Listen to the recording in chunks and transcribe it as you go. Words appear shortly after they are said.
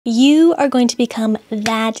You are going to become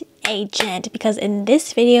that agent because in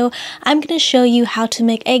this video, I'm going to show you how to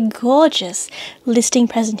make a gorgeous listing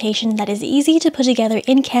presentation that is easy to put together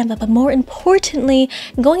in Canva, but more importantly,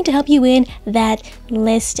 going to help you win that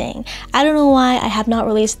listing. I don't know why I have not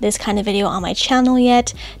released this kind of video on my channel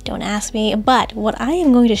yet. Don't ask me, but what I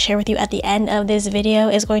am going to share with you at the end of this video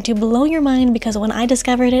is going to blow your mind because when I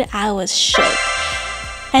discovered it, I was shook.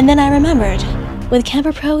 And then I remembered, with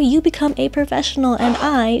Canva Pro, you become a professional and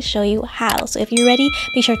I show you how. So if you're ready,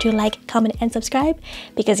 be sure to like, comment, and subscribe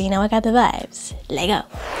because you know I got the vibes. Let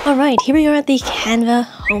go. All right, here we are at the Canva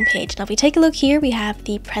homepage. Now if we take a look here, we have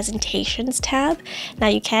the presentations tab. Now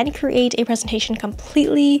you can create a presentation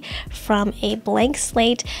completely from a blank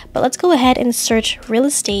slate, but let's go ahead and search real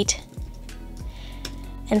estate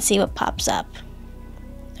and see what pops up.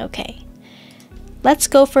 Okay, let's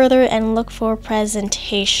go further and look for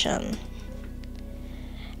presentation.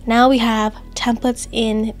 Now we have templates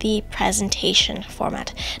in the presentation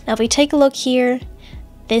format. Now if we take a look here,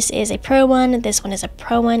 this is a pro one, this one is a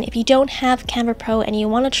pro one. If you don't have Canva Pro and you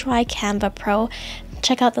want to try Canva Pro,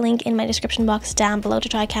 check out the link in my description box down below to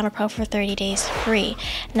try Canva Pro for 30 days free.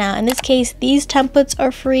 Now in this case, these templates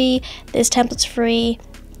are free, this template's free,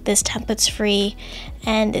 this template's free,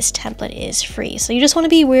 and this template is free. So you just want to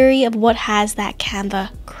be wary of what has that Canva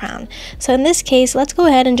crown. So in this case, let's go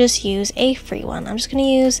ahead and just use a free one. I'm just going to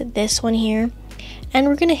use this one here, and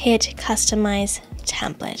we're going to hit customize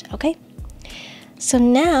template. Okay. So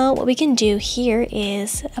now what we can do here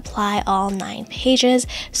is apply all 9 pages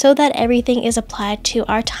so that everything is applied to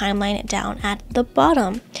our timeline down at the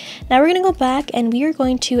bottom. Now we're going to go back and we are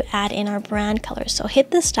going to add in our brand colors. So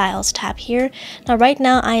hit the styles tab here. Now right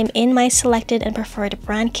now I am in my selected and preferred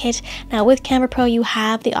brand kit. Now with Canva Pro you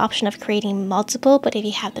have the option of creating multiple, but if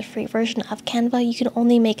you have the free version of Canva you can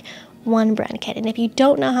only make one brand kit. And if you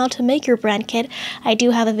don't know how to make your brand kit, I do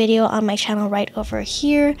have a video on my channel right over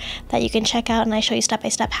here that you can check out, and I show you step by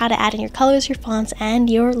step how to add in your colors, your fonts, and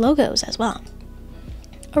your logos as well.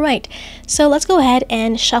 Alright, so let's go ahead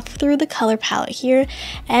and shuffle through the color palette here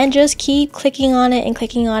and just keep clicking on it and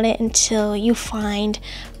clicking on it until you find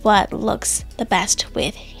what looks the best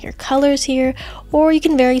with your colors here, or you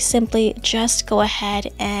can very simply just go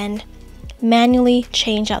ahead and manually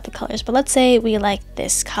change out the colors. But let's say we like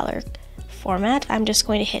this color format. I'm just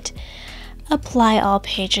going to hit apply all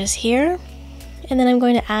pages here, and then I'm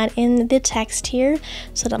going to add in the text here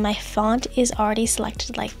so that my font is already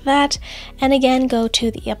selected like that, and again go to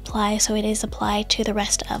the apply so it is applied to the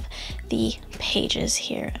rest of the pages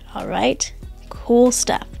here. All right, cool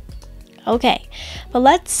stuff. Okay, but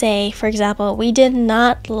let's say for example we did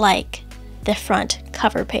not like the front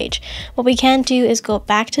cover page. What we can do is go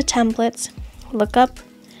back to templates, look up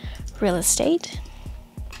real estate,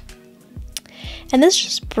 and let's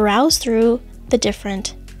just browse through the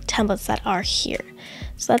different templates that are here.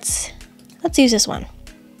 So let's use this one.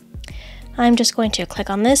 I'm just going to click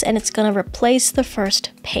on this and it's going to replace the first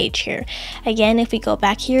page here. Again, if we go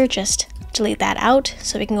back here, just delete that out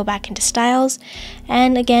so we can go back into styles,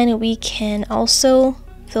 and again we can also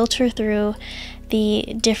filter through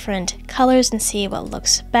the different colors and see what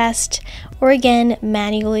looks best, or again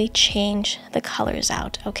manually change the colors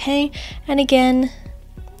out. Okay, and again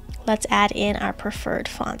let's add in our preferred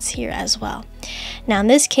fonts here as well. Now in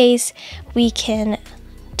this case we can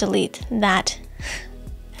delete that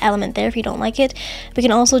element there if you don't like it. We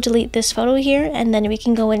can also delete this photo here, and then we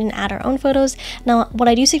can go in and add our own photos. Now what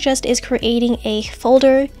I do suggest is creating a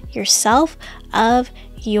folder yourself of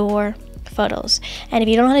your photos, and if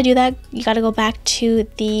you don't know how to do that, you got to go back to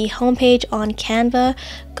the home page on Canva,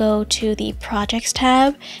 go to the projects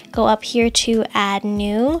tab, go up here to add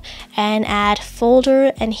new and add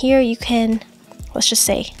folder, and here you can, let's just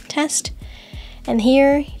say test, and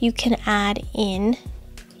here you can add in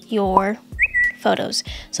your photos.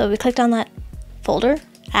 So we clicked on that folder,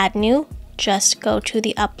 add new, just go to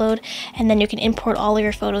the upload, and then you can import all of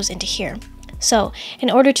your photos into here. So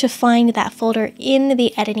in order to find that folder in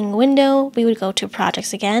the editing window, we would go to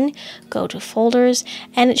projects again, go to folders,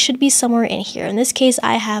 and it should be somewhere in here. In this case,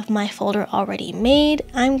 I have my folder already made.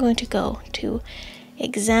 I'm going to go to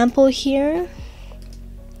example here.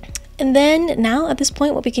 And then now at this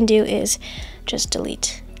point, what we can do is just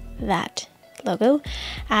delete that logo,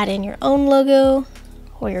 add in your own logo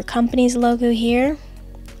or your company's logo here,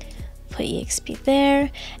 put EXP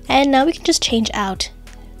there, and now we can just change out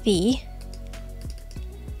the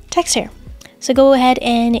text here. So go ahead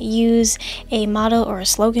and use a motto or a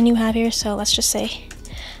slogan you have here. So let's just say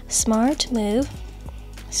smart move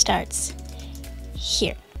starts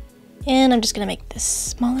here, and I'm just gonna make this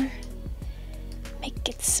smaller, make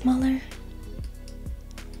it smaller,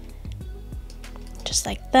 just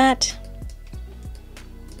like that.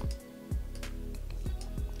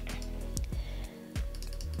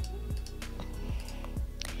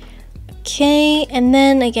 Okay, and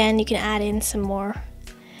then again, you can add in some more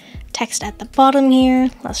text at the bottom here.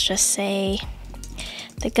 Let's just say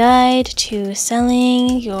the guide to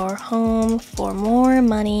selling your home for more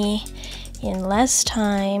money in less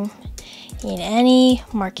time in any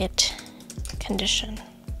market condition.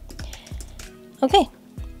 Okay,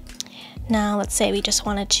 now let's say we just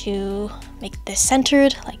wanted to make this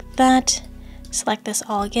centered like that. Select this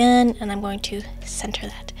all again, and I'm going to center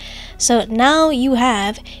that. So now you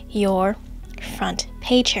have your front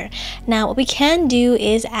page here. Now what we can do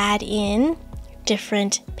is add in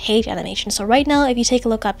different page animations. So right now, if you take a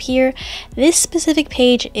look up here, this specific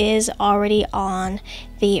page is already on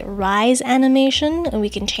the rise animation, and we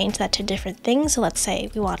can change that to different things. So let's say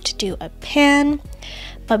we want to do a pan,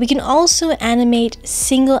 but we can also animate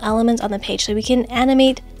single elements on the page. So we can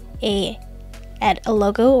animate add a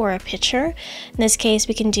logo or a picture. In this case,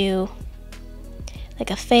 we can do like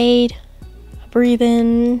a fade, a breathe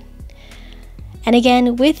in. And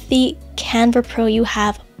again, with the Canva Pro, you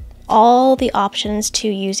have all the options to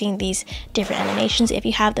using these different animations. If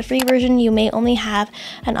you have the free version, you may only have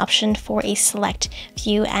an option for a select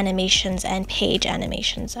few animations and page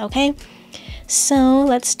animations, okay? So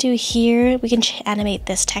let's do here, we can animate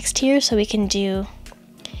this text here, so we can do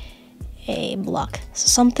a block, so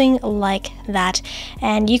something like that.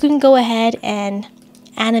 And you can go ahead and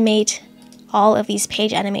animate all of these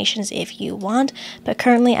page animations if you want, but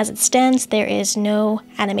currently as it stands, there is no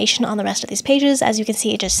animation on the rest of these pages. As you can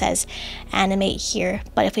see, it just says animate here,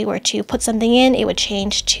 but if we were to put something in, it would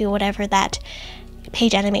change to whatever that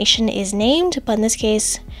page animation is named. But in this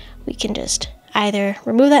case, we can just either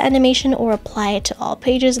remove that animation or apply it to all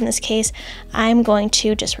pages. In this case, I'm going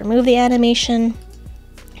to just remove the animation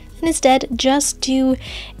and instead just do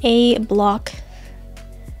a block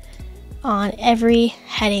on every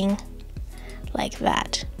heading like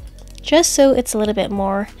that, just so it's a little bit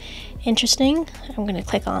more interesting. I'm going to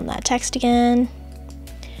click on that text again.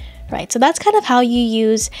 Right, so that's kind of how you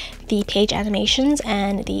use the page animations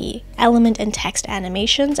and the element and text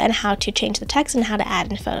animations, and how to change the text and how to add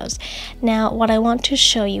in photos. Now, what I want to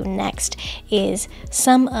show you next is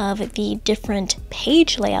some of the different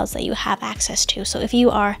page layouts that you have access to. So if you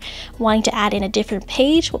are wanting to add in a different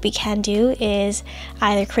page, what we can do is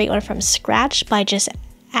either create one from scratch by just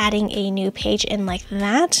adding a new page in like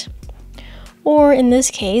that, or in this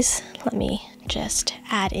case, let me just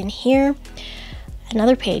add in here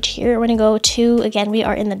another page here. We're going to go to, again, we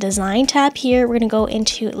are in the design tab here. We're going to go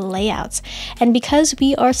into layouts, and because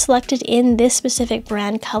we are selected in this specific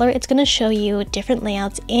brand color, it's going to show you different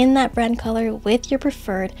layouts in that brand color with your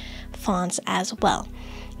preferred fonts as well.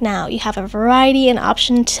 Now you have a variety and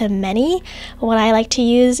option to many. What I like to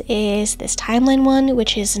use is this timeline one,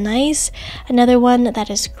 which is nice. Another one that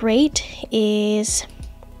is great is,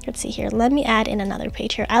 let's see here, let me add in another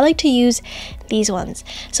page here. I like to use these ones.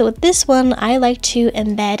 So with this one, I like to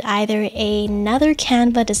embed either another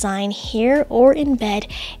Canva design here or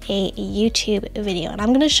embed a YouTube video. And I'm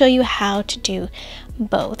going to show you how to do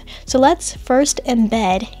both. So let's first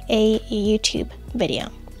embed a YouTube video.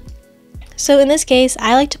 So in this case,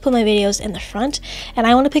 I like to put my videos in the front, and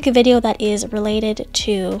I want to pick a video that is related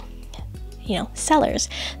to, sellers.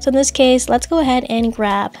 So in this case, let's go ahead and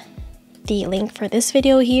grab the link for this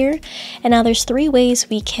video here. And now there's 3 ways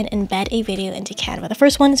we can embed a video into Canva. The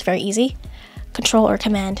first one is very easy. Control or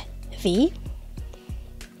Command V.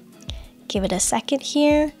 Give it a second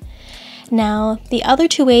here. Now, the other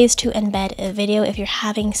 2 ways to embed a video, if you're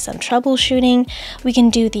having some troubleshooting, we can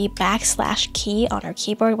do the / key on our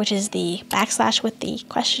keyboard, which is the / with the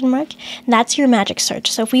question mark. And that's your magic search.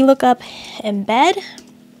 So if we look up embed,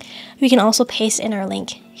 we can also paste in our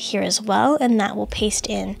link here as well, and that will paste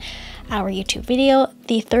in our YouTube video.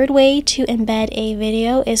 The third way to embed a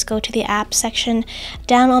video is go to the app section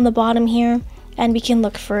down on the bottom here, and we can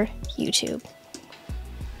look for YouTube.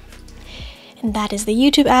 And that is the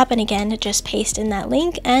YouTube app, and again, just paste in that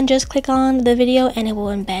link and just click on the video and it will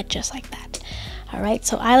embed just like that. Alright,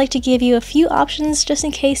 so I like to give you a few options just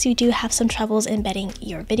in case you do have some troubles embedding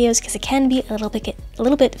your videos, because it can be a little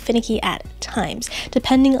bit finicky at times,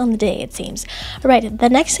 depending on the day, it seems. Alright, the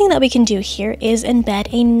next thing that we can do here is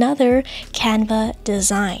embed another Canva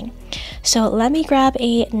design. So let me grab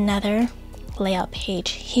another layout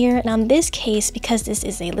page here. Now in this case, because this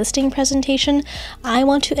is a listing presentation, I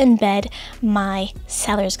want to embed my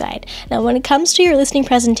seller's guide. Now when it comes to your listing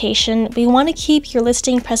presentation, we want to keep your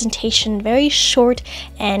listing presentation very short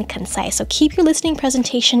and concise. So keep your listing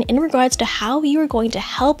presentation in regards to how you are going to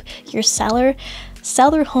help your seller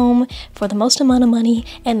sell their home for the most amount of money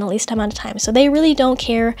in the least amount of time. So they really don't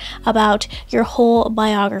care about your whole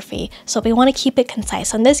biography. So we want to keep it concise.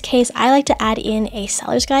 So in this case, I like to add in a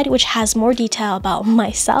seller's guide, which has more detail about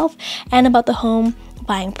myself and about the home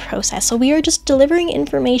buying process. So we are just delivering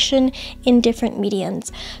information in different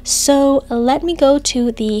mediums. So let me go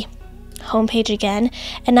to the homepage again,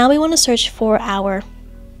 and now we want to search for our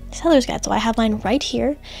seller's guide. So I have mine right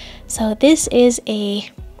here. So this is a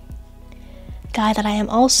guide that I am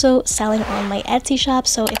also selling on my Etsy shop.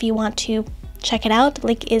 So if you want to check it out, the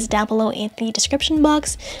link is down below in the description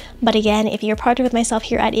box. But again, if you're partnered with myself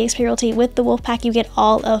here at eXp Realty with the Wolfpack, you get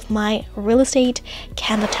all of my real estate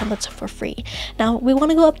Canva templates for free. Now we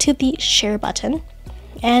want to go up to the share button,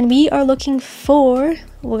 and we are looking for,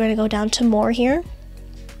 we're going to go down to more here.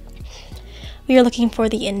 We are looking for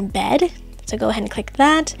the embed. So go ahead and click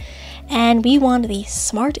that, and we want the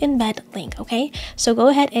smart embed link. Okay, so go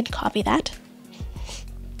ahead and copy that.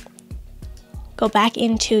 Go back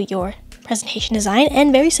into your presentation design,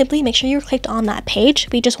 and very simply make sure you're clicked on that page.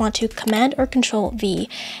 We just want to Command or Control V,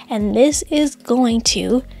 and this is going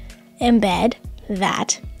to embed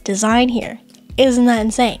that design here. Isn't that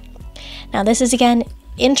insane? Now this is again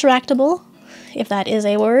interactable, if that is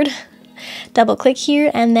a word. Double click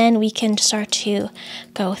here, and then we can start to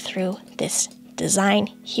go through this design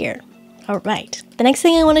here. All right, the next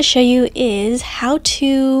thing I want to show you is how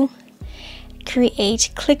to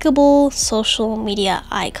create clickable social media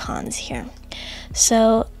icons here.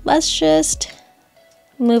 So let's just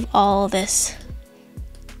move all this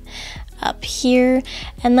up here,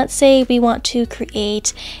 and let's say we want to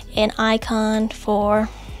create an icon for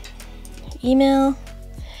email,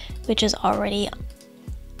 which is already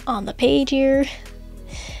on the page here,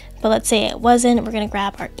 but let's say it wasn't. We're going to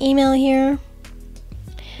grab our email here.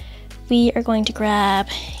 We are going to grab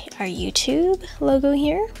our YouTube logo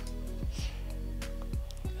here.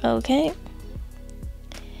 Okay,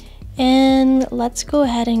 and let's go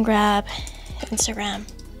ahead and grab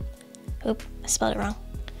Instagram. Oop, I spelled it wrong.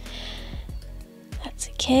 That's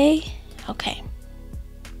okay. Okay.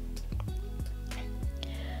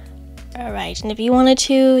 All right, and if you wanted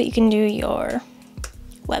to, you can do your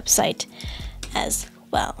website as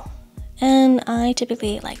well. And I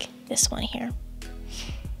typically like this one here.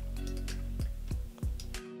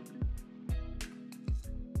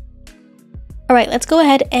 All right, let's go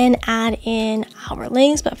ahead and add in our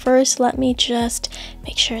links, but first let me just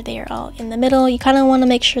make sure they are all in the middle. You kind of want to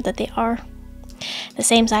make sure that they are the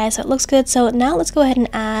same size so it looks good. So now let's go ahead and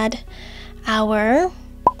add our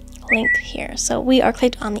link here. So we are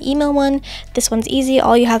clicked on the email one. This one's easy.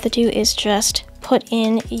 All you have to do is just put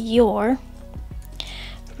in your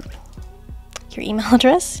email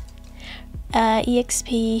address,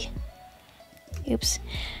 exp, oops,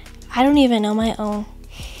 I don't even know my own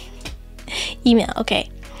email. Okay,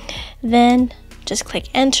 then just click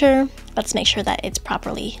enter. Let's make sure that it's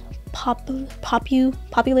properly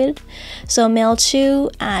populated. So mail to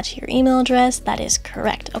at your email address, that is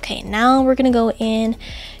correct. Okay, now we're gonna go in,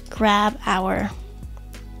 grab our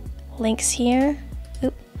links here.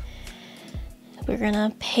 Oop. We're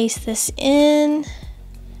gonna paste this in,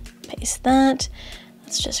 paste that.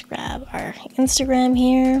 Let's just grab our Instagram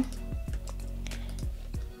here.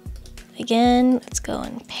 Again, let's go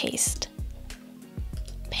and paste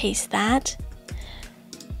that.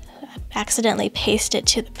 I accidentally paste it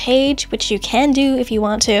to the page, which you can do if you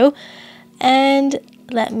want to. And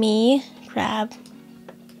let me grab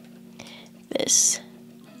this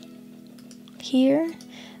here.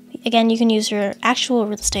 Again, you can use your actual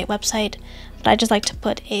real estate website, but I just like to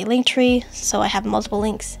put a link tree so I have multiple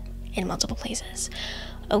links in multiple places.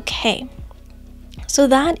 Okay, so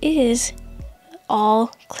that is all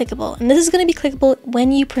clickable, and this is going to be clickable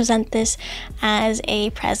when you present this as a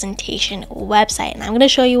presentation website, and I'm going to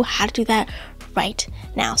show you how to do that right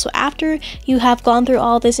now. So after you have gone through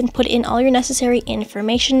all this and put in all your necessary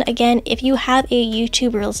information, again, if you have a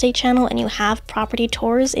YouTube real estate channel and you have property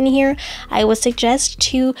tours in here, I would suggest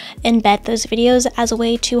to embed those videos as a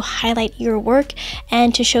way to highlight your work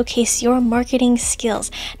and to showcase your marketing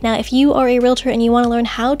skills. Now, if you are a realtor and you want to learn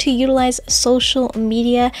how to utilize social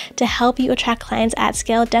media to help you attract clients at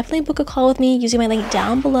scale, definitely book a call with me using my link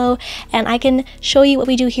down below, and I can show you what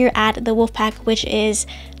we do here at the Wolfpack, which is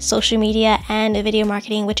social media and video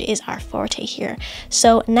marketing, which is our forte here.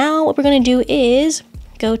 So now what we're going to do is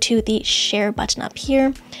go to the share button up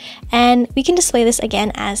here, and we can display this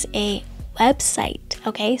again as a website.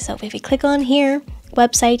 Okay, so if we click on here,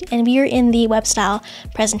 website, and we are in the web style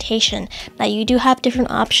presentation. Now you do have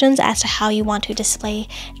different options as to how you want to display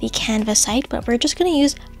the Canva site, but we're just going to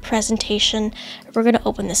use presentation. We're going to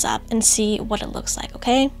open this up and see what it looks like.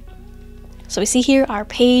 Okay, So we see here our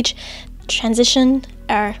page transition,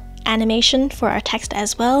 our animation for our text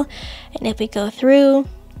as well. And if we go through,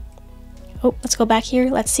 oh, let's go back here.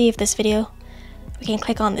 Let's see if this video, we can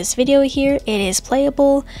click on this video here. It is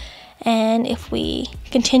playable. And if we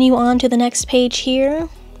continue on to the next page here,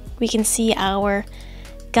 we can see our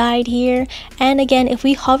guide here. And again, if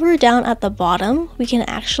we hover down at the bottom, we can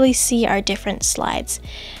actually see our different slides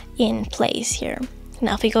in place here.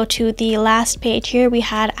 Now, if we go to the last page here, we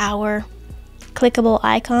had our clickable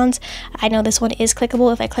icons. I know this one is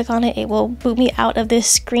clickable. If I click on it, it will boot me out of this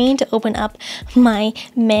screen to open up my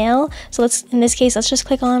mail. So in this case, let's just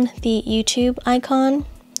click on the YouTube icon.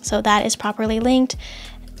 So that is properly linked,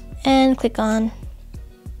 and click on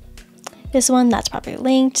this one, that's properly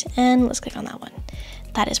linked, and let's click on that one.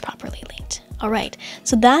 That is properly linked. All right,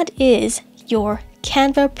 so that is your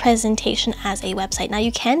Canva presentation as a website. Now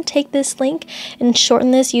you can take this link and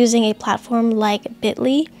shorten this using a platform like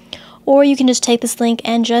Bitly, or you can just take this link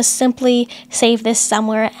and just simply save this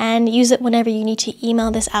somewhere and use it whenever you need to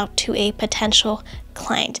email this out to a potential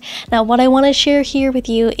client. Now, what I want to share here with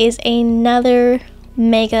you is another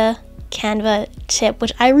mega Canva tip,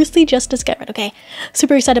 which I recently just discovered. Okay,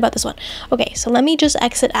 super excited about this one. Okay, so let me just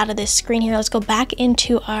exit out of this screen here. Let's go back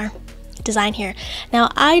into our design here. Now,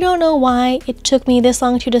 I don't know why it took me this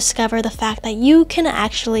long to discover the fact that you can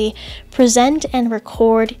actually present and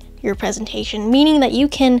record your presentation, meaning that you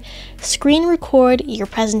can screen record your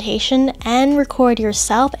presentation and record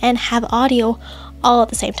yourself and have audio all at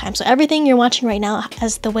the same time. So everything you're watching right now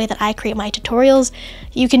as the way that I create my tutorials,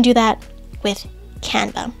 you can do that with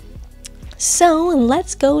Canva. So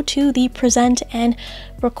let's go to the present and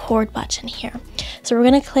record button here. So we're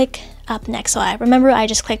going to click up next. So I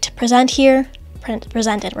just clicked present here,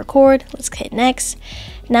 present and record. Let's hit next.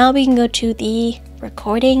 Now we can go to the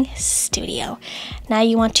recording studio. Now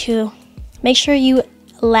you want to make sure you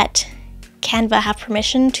let Canva have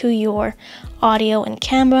permission to your audio and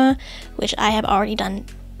camera, which I have already done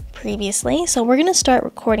previously. So we're going to start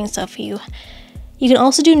recording. So for you can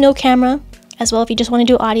also do no camera as well if you just want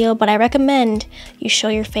to do audio, but I recommend you show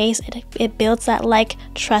your face. It builds that like,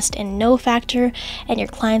 trust, and know factor, and your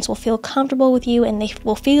clients will feel comfortable with you and they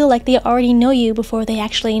will feel like they already know you before they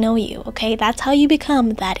actually know you, okay? That's how you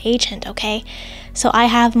become that agent, okay? So I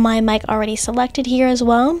have my mic already selected here as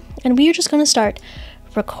well, and we are just going to start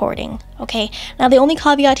recording, okay? Now the only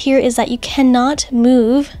caveat here is that you cannot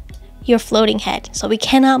move your floating head. So we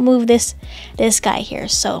cannot move this guy here.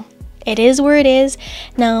 So it is where it is.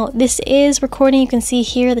 Now this is recording. You can see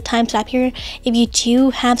here the timestamp here. If you do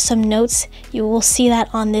have some notes, you will see that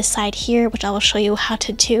on this side here, which I will show you how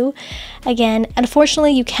to do. Again,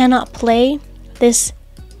 unfortunately, you cannot play these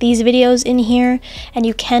videos in here, and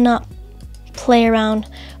you cannot play around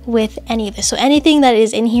with any of this. So anything that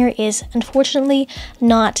is in here is unfortunately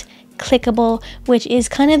not clickable, which is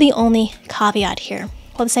kind of the only caveat here.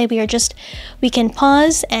 Let's say we can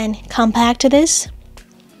pause and come back to this,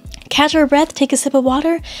 catch our breath, take a sip of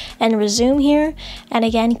water, and resume here. And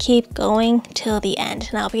again, keep going till the end.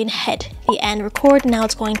 Now we can hit the end record. Now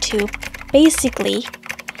it's going to basically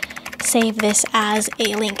save this as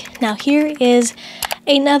a link. Now here is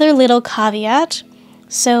another little caveat.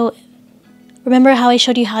 So remember how I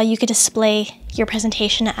showed you how you could display your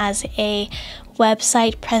presentation as a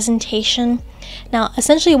website presentation? Now,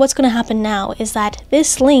 essentially what's going to happen now is that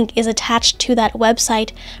this link is attached to that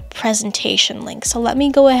website presentation link. So let me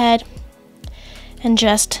go ahead and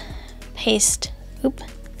just paste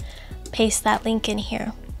that link in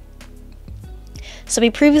here. So we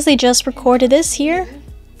previously just recorded this here.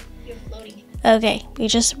 Okay, we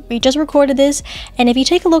just recorded this, and if you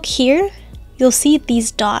take a look here, you'll see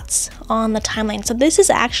these dots on the timeline. So this is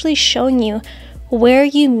actually showing you where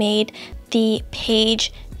you made the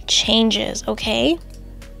page changes, okay?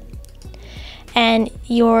 And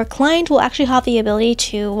your client will actually have the ability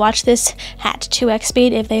to watch this at 2x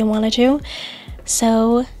speed if they wanted to.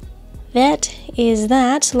 So that is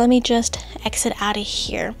that. So let me just exit out of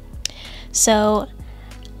here. So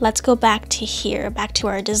let's go back to here, back to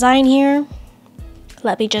our design here.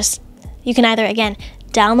 You can either, again,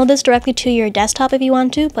 download this directly to your desktop if you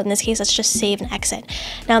want to, but in this case, let's just save and exit.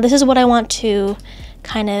 Now, this is what I want to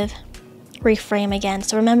kind of reframe again.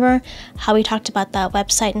 So remember how we talked about that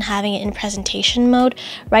website and having it in presentation mode?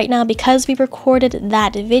 Right now, because we recorded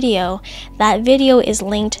that video is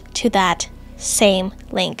linked to that same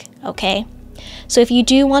link, okay? So if you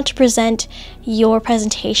do want to present your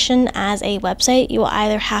presentation as a website, you will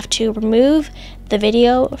either have to remove the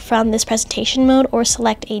video from this presentation mode or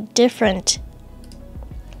select a different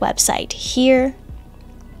website here,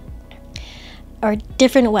 or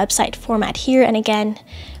different website format here. And again,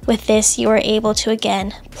 with this, you are able to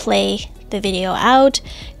again play the video out,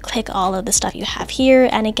 click all of the stuff you have here,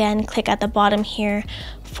 and again, click at the bottom here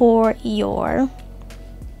for your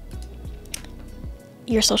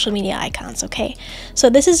social media icons. Okay, so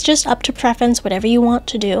this is just up to preference, whatever you want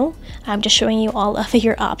to do. I'm just showing you all of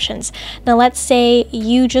your options. Now let's say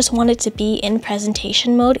you just want it to be in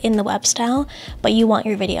presentation mode in the web style, but you want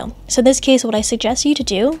your video. So in this case, what I suggest you to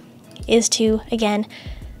do is to, again,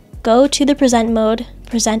 go to the present mode,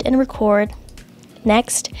 present and record,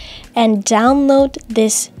 next, and download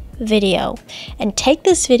this video, and take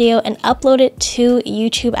this video and upload it to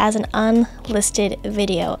YouTube as an unlisted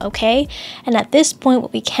video. Okay, and at this point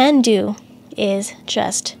what we can do is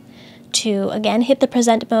just to again hit the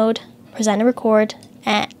present mode, present and record,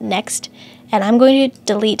 and next, and I'm going to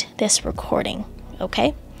delete this recording.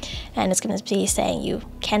 Okay, and it's going to be saying you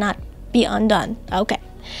cannot be undone. Okay,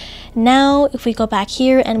 now if we go back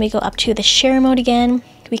here and we go up to the share mode again,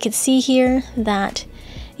 we can see here that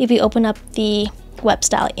if we open up the web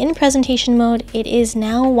style in presentation mode, it is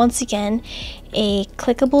now once again a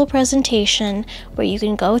clickable presentation where you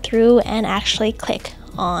can go through and actually click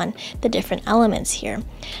on the different elements here.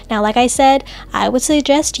 Now, like I said, I would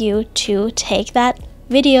suggest you to take that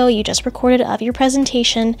video you just recorded of your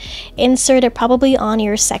presentation, insert it probably on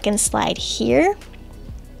your second slide here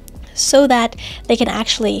so that they can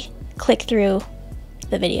actually click through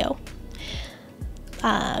the video.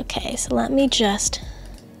 Okay, so let me just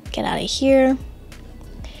get out of here.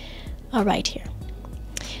 All right, here.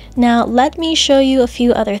 Now let me show you a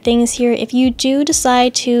few other things here. If you do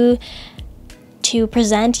decide to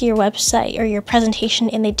present your website or your presentation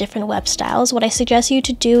in the different web styles, what I suggest you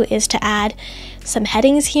to do is to add some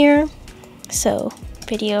headings here. So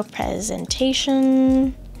video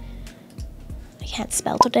presentation, I can't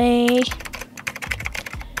spell today.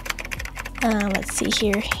 Let's see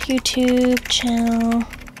here, YouTube channel.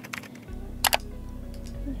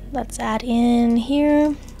 Let's add in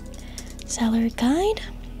here seller guide.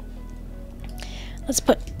 Let's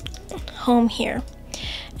put home here.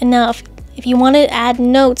 And now if you want to add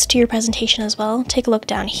notes to your presentation as well, take a look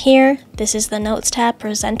down here. This is the notes tab,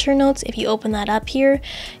 presenter notes. If you open that up here,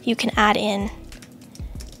 you can add in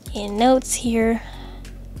notes here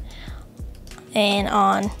and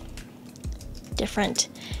on different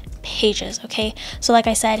pages. Okay, so like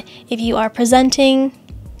I said, if you are presenting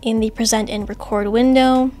in the present and record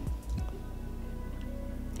window,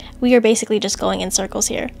 we are basically just going in circles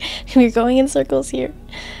here. We're going in circles here.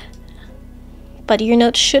 But your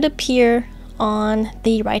notes should appear on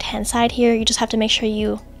the right hand side here. You just have to make sure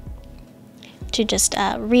you just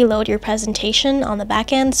reload your presentation on the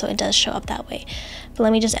back end so it does show up that way. But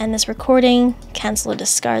let me just end this recording, cancel or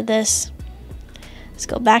discard this. Let's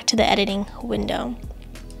go back to the editing window.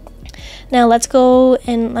 Now let's go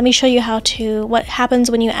and let me show you what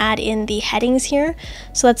happens when you add in the headings here.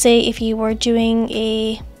 So let's say if you were doing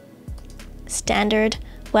a standard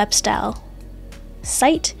web style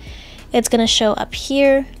site, it's going to show up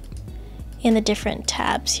here in the different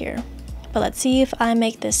tabs here. But let's see if I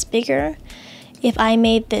make this bigger. If I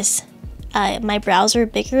made this my browser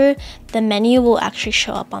bigger, the menu will actually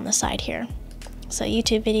show up on the side here. So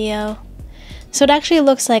YouTube video. So it actually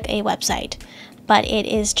looks like a website, but it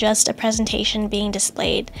is just a presentation being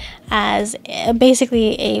displayed as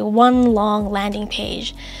basically a one long landing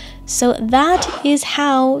page. So that is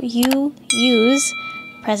how you use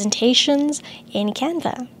presentations in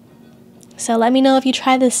Canva. So let me know if you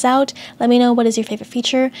try this out. Let me know what is your favorite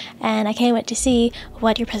feature, and I can't wait to see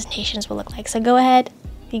what your presentations will look like. So go ahead,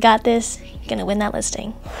 you got this. You're gonna win that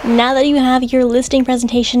listing. Now that you have your listing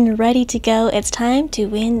presentation ready to go, it's time to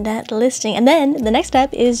win that listing. And then the next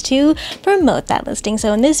step is to promote that listing.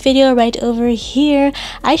 So in this video right over here,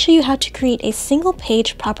 I show you how to create a single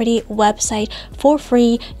page property website for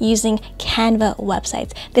free using Canva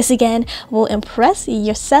websites. This again will impress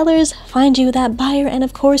your sellers, find you that buyer, and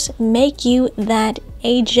of course make you that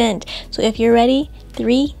agent. So if you're ready,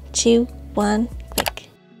 3, 2, 1,